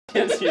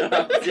You don't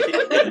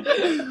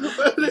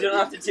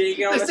have to take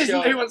it on This the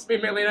isn't show. Who Wants to Be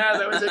a Millionaire,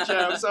 though, is it,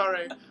 Joe?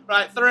 Sorry.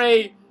 Right,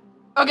 3.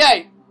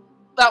 Okay,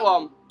 that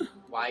one.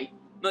 Wait.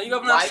 No, you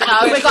haven't Wait, asked him no,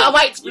 the we question. gotta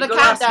wait for You the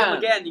gotta ask him countdown.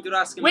 again. You gotta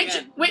ask him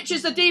again. Which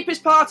is the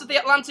deepest part of the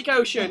Atlantic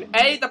Ocean?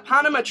 A, the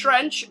Panama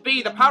Trench,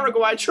 B, the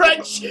Paraguay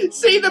Trench,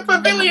 C, the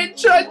Pavilion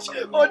Trench,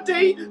 or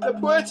D, the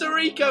Puerto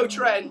Rico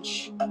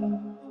Trench?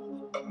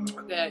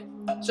 Okay,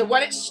 so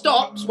when it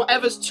stops,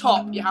 whatever's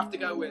top, you have to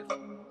go with.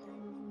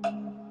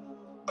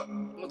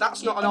 Well,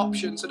 that's not an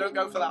option, so don't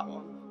go for that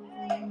one.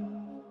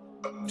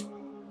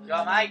 Go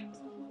on, mate.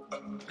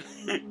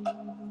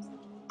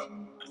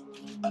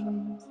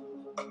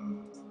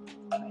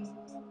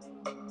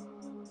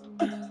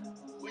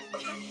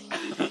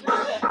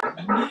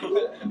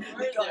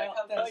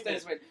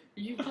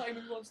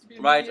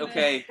 Right,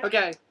 okay.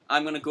 Okay.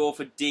 I'm gonna go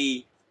for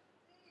D.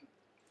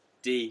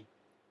 D.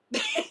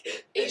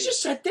 He's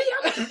just said D.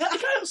 The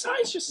guy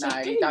outside's just said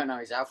No, D. you don't know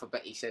his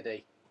alphabet, he said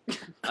E.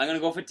 I'm gonna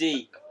go for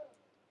D.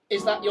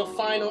 Is that your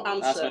final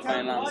answer? That's my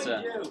final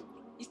answer.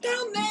 He's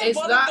down there. Is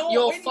by that the door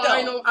your window.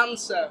 final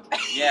answer?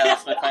 Yeah,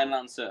 that's my final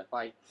answer.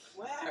 Wait.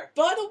 Where?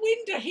 By the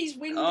window. His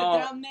window Oh,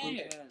 down there.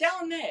 yeah.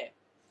 Down there.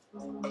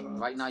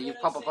 Right, now you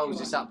proper balls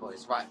this up,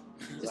 boys. Right.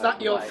 Is So,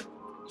 that your... wait.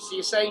 So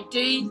you're saying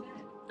D,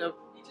 the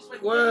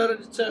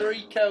Puerto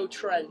Rico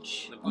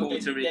Trench. The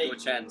Puerto Rico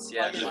chance,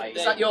 yeah. Wait.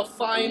 Is that your Are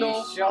final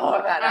you sure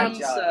about that, Joe?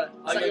 answer? Is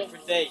I that go your for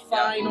D.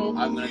 final...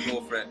 I'm gonna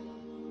go for it.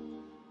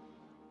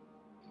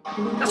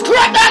 That's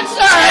correct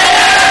answer!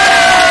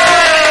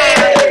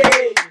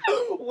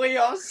 We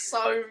are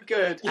so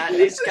good at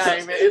this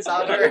game, it is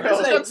unreal.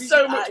 It's got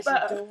so much Actually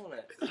better. done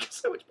it.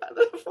 It's so much better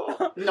than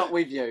before. Not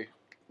with you.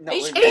 Not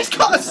with He's you.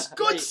 got a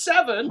good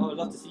 7. I would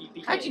love to see you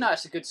beat How do you know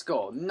that's a good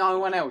score? No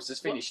one else has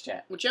finished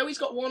yet. Well, Joey's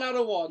got 1 out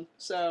of 1,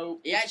 so...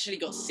 He actually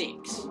got 6.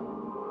 He's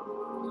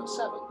got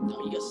 7. No,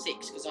 you got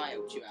 6 because I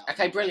helped you out.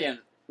 Okay, brilliant.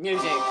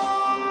 Music.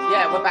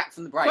 Yeah, we're back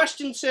from the break.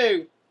 Question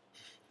 2.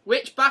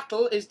 Which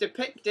battle is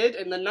depicted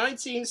in the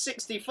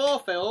 1964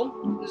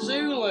 film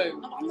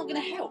Zulu? No, I'm not going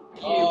to help.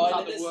 You Oh,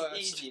 are this the is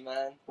worst. easy,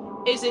 man.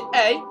 Is it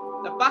A,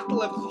 the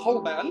Battle of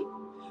Holborn,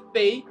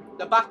 B,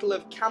 the Battle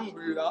of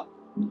Cambria,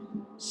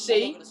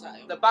 C,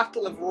 the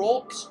Battle of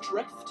Rorke's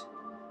Drift,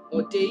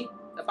 or D,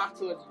 the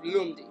Battle of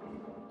Lundy?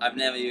 I've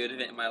never heard of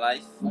it in my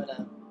life. I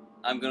know.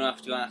 I'm gonna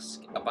have to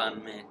ask a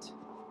bandmate.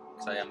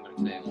 Because I am gonna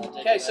claim it.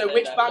 Okay, so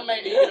which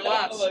bandmate are you going to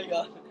ask? Oh my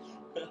god.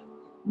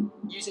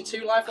 Using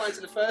 2 lifelines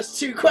in the first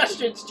 2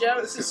 questions, Joe.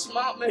 This is a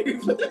smart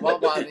move.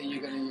 What one are you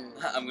going to use?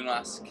 I'm gonna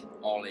ask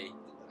Ollie.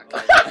 Okay.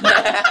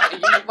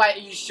 Wait, are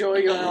you sure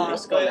you're not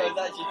asking Wait, I me?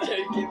 was actually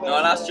joking. No,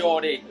 I'll ask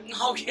Jordy.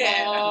 Oh,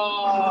 yeah.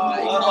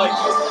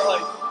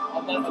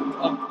 I'm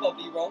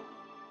probably wrong.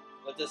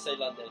 I'll just say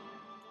London.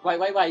 Wait,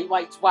 guys.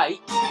 Alright.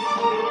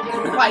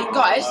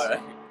 Okay?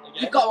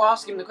 You've got to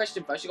ask him the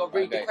question first. You've got to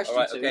read the Okay, question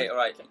alright, to okay, him.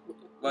 alright.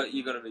 Well,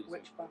 you gotta read.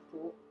 Which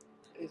battle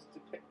is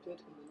depicted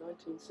in the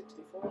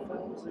 1964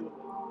 film Zulu?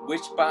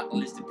 Which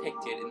battle is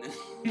depicted in the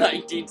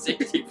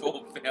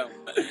 1964 film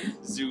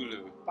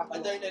Zulu? I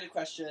don't know the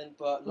question,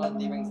 but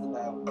Lundy rings the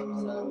bell.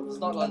 So if it's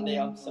not Lundy,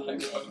 I'm sorry.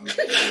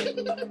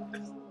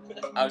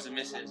 How's the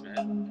missus,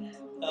 man?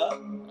 Huh?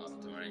 Oh,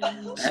 don't worry.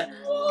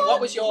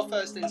 What was your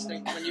first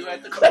instinct when you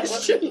heard the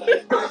question?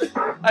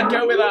 I'd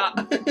go with that.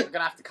 We're going to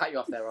have to cut you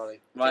off there,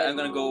 Ollie. Right, I'm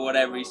gonna go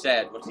whatever he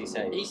said. What did he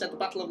say? He said the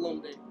Battle of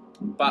Lundy.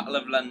 Battle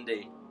of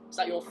Lundy. Is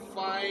that your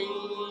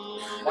final?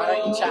 Why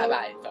don't you chat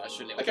about it first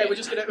for a little Okay, bit? we're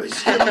just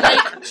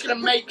gonna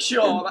make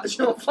sure that's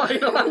your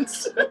final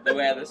answer. The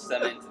weather's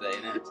sunny today,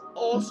 innit?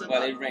 Awesome.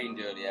 Well, it rained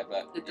earlier,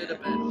 but... It did a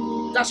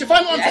bit. That's your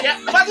final answer, yeah?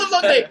 The Battle of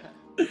Lundy!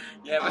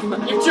 Yeah, but...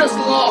 You've just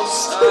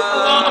lost a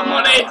lot of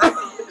money!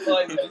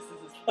 Fine, this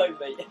is fine,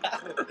 mate.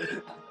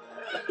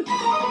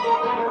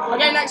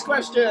 Okay, next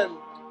question.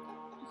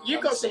 You've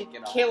I'm got some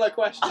thinking of- killer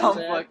questions I'm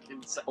here.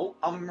 fucking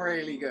I'm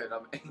really good.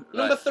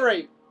 Number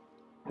 3.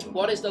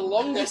 What is the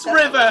longest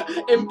river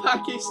in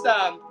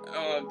Pakistan?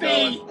 Oh,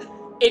 B. God.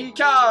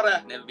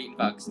 Inkara. Never been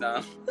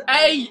Pakistan.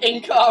 A.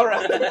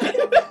 Inkara.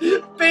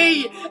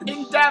 B.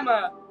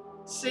 Indama.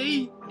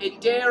 C.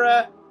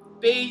 Indira.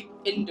 B.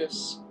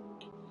 Indus.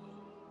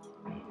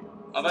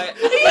 Have I...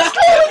 He's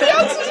calling the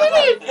answers, isn't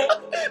he?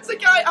 It's a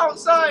guy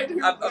outside.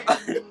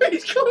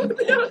 He's calling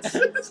the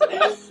answers.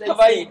 Have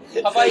I...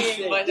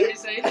 Wait, let me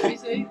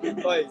see.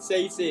 Wait,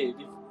 say C.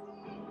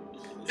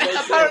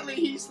 Apparently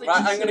he's thinking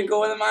Right, I'm gonna C.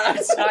 go with the man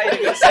outside.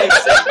 I'm gonna say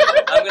C.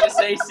 I'm gonna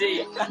say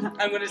C.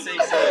 I'm gonna say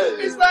C.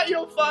 Is that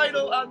your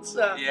final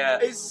answer? Yeah.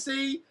 Is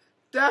C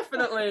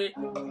definitely?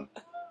 I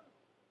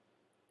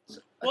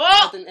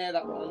What? didn't hear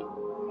that one.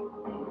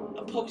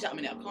 Pause that a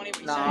minute. I can't hear what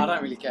you're No, saying. I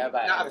don't really care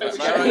about Nah, I it. think we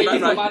Right, should right, hear right,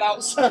 from right. man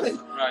outside.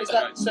 Right, Is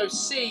that right. so?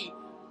 C.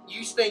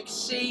 You think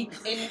C.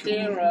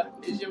 Indira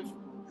is your?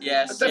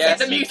 Yes, I don't yes.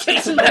 think the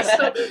music's messed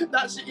up.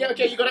 That's yeah.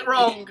 Okay, you got it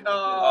wrong.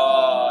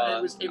 Oh,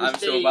 it was I'm D,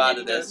 so bad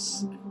at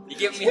Indus. this. You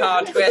give me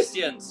hard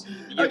questions.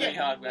 You give Okay. me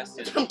hard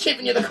questions. I'm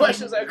giving you the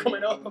questions that are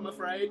coming up. I'm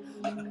afraid.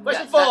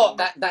 Question 4.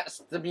 That's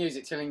the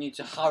music telling you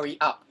to hurry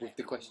up with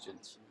the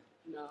questions.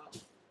 No.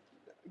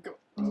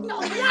 No,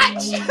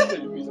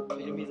 what?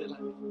 Music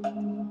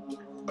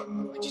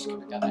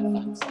gonna go that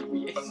fancy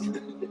with you.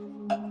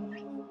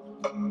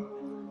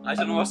 I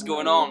don't know what's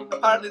going on.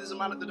 Apparently there's a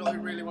man at the door who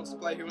really wants to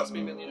play Who Wants to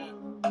Be a Millionaire.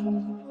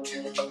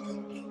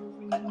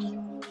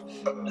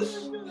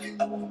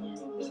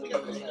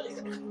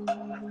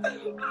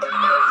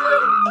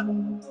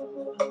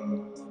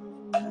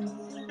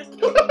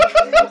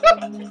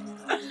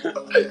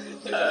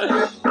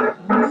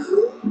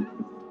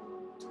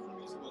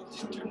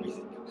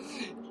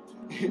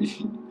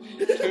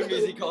 Turn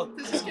music on.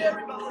 This is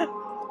scary, man.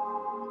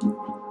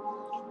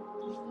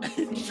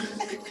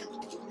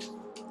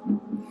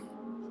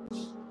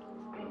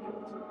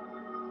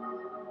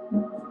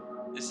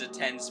 This is a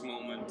tense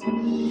moment.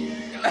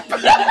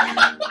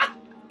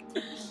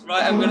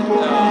 Right, I'm gonna.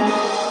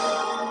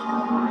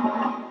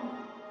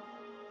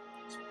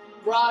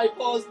 Right,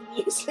 pause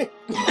the music.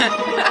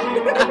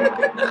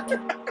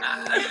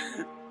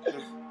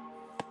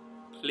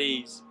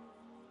 Please.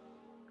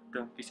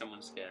 Don't be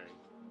someone scary.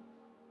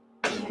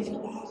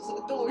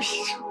 The door,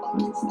 she's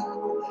fucking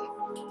standing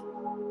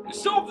there.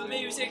 Stop the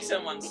music,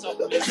 someone! Stop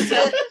the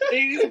music!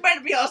 You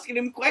better be asking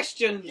him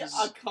questions. Yeah,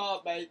 I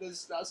can't, mate.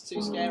 That's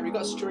too scary. We've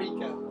got a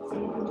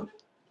streaker.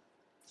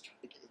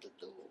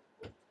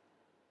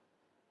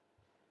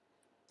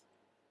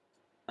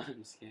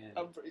 I'm scared.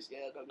 I'm pretty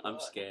scared. I'm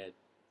scared.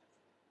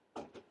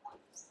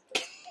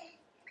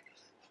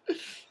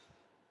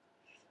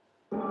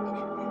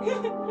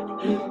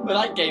 But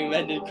that game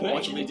ended quick.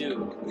 What should we do?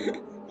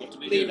 What do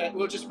we Leave do? it.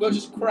 We'll just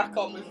crack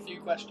on with a few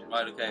questions.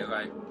 Right, okay,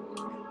 right.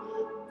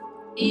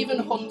 Even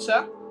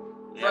Hunter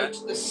Yeah.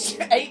 wrote the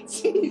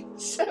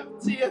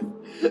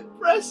 1870th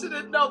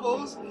precedent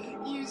novels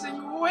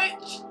using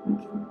which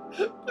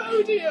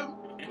podium?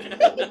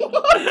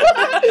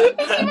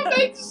 Doesn't even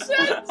make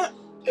sense.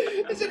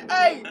 Is it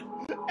A,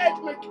 Ed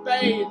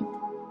McBain,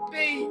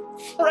 B,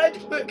 Fred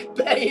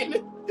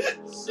McBain,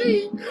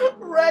 C,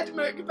 Red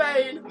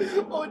McBain,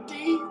 or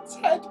D,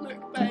 Ted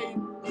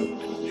McBain? Do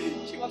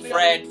you want the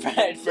Fred.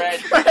 Fred.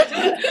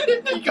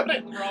 You got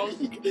it wrong.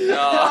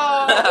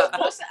 No.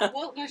 What's that?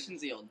 What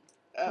question's he on?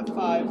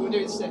 5. We're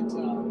doing 6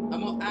 now.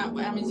 And what? How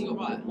many's he got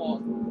right?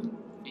 1.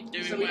 You're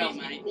doing So we well,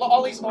 need- mate.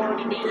 Ollie's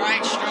already beat.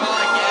 Great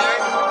strike,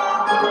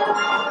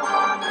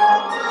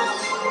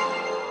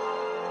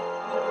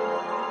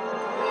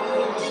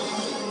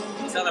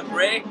 Is that a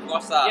break?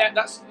 What's that? Yeah,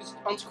 that's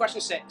on to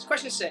question 6.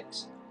 Question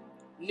 6.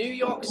 New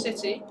York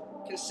City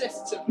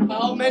consists of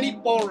how many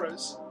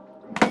boroughs?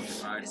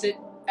 Right. Is it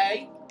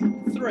A,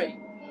 3,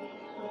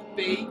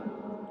 B,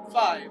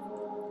 5,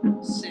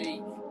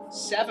 C,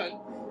 7,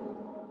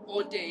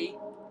 or D,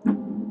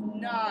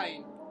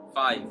 9?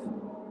 5.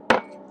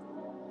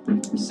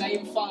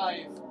 Same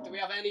 5. Do we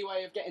have any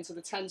way of getting to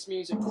the tense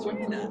music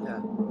quicker?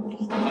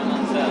 Come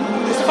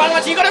on, It's the final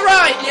answer, you got it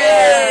right!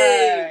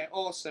 Yay!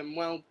 Awesome,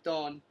 well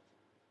done.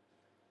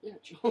 Yeah,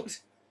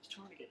 George. He's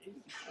trying to get in.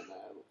 I know.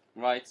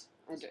 Right.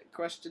 Okay,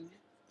 question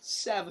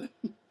 7.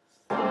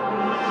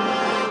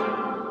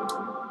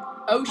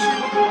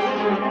 Ocean.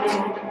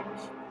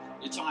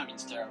 Your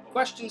timing's terrible.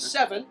 Question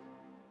 7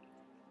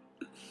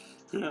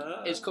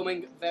 is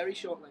coming very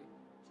shortly.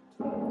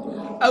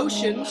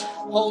 Oceans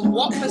hold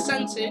what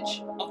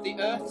percentage of the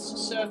Earth's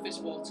surface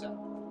water?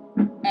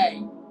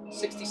 A,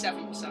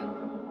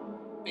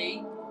 67%,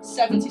 B,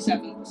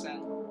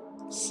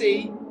 77%,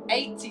 C,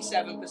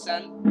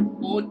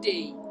 87%, or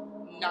D,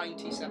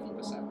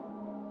 97%?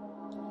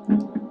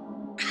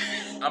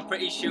 I'm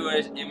pretty sure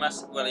it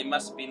must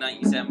be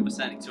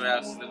 97% because where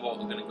else is the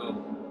water gonna go?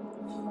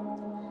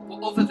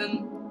 Well, other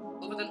than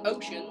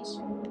oceans,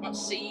 what about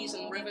seas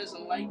and rivers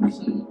and lakes,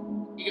 and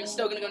you're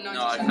still gonna go 97?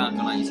 No, I can't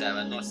go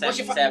 97. No, What's your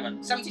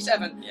 77.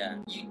 77? Yeah.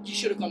 You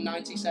should have gone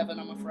 97,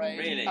 I'm afraid.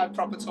 Really? I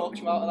proper talked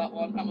you out of that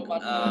one. I'm a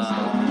bad person.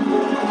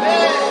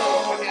 Hey!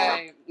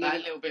 Okay. That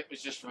little bit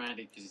was just for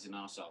Andy because he's an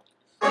arsehole.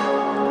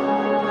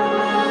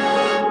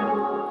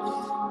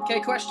 Okay,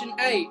 question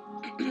 8.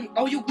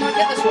 Oh, you might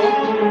get this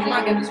one. You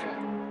might get this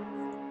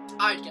one.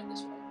 I'd get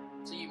this one.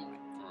 So you might.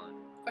 Alright.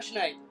 Question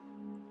 8.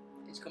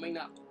 It's coming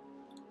now.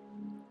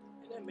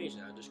 Isn't it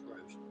amazing how it just grows?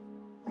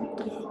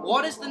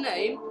 What is the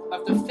name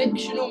of the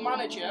fictional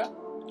manager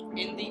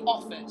in The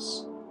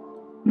Office?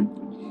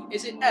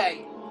 Is it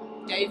A,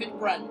 David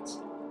Brent,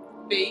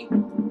 B,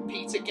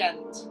 Peter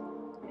Gent,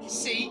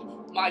 C,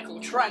 Michael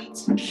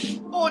Trent,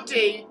 or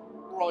D,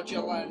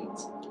 Roger Lent?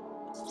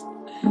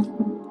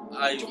 Do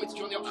you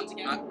want the options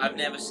again? I've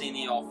never seen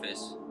The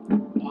Office,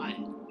 Why?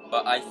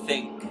 but I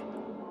think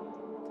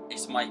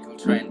it's Michael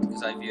Trent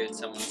because I've heard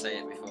someone say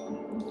it before.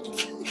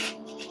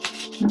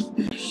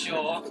 You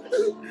sure?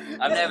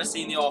 I've never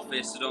seen The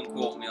Office, so don't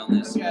quote me on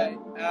this. Okay,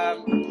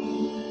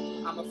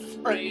 I'm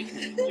afraid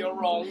you're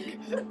wrong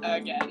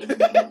again. We're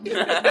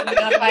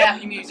gonna play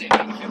happy music to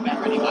make you feel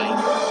better anyway.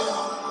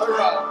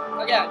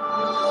 Hurrah! Again,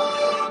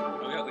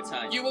 We've got the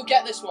time. you will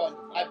get this one.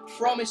 I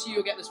promise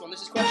you'll get this one.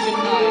 This is question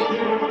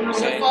 9.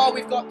 So Okay. far,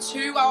 we've got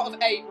 2 out of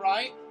 8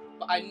 right,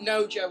 but I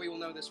know Joey will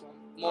know this one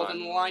more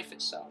than life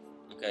itself.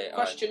 Okay, alright.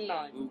 Question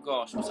 9. Oh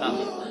gosh, what's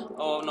happened?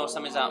 Oh no,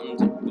 something's happened.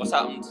 What's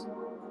happened?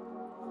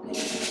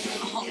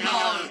 Oh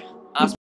no! Ask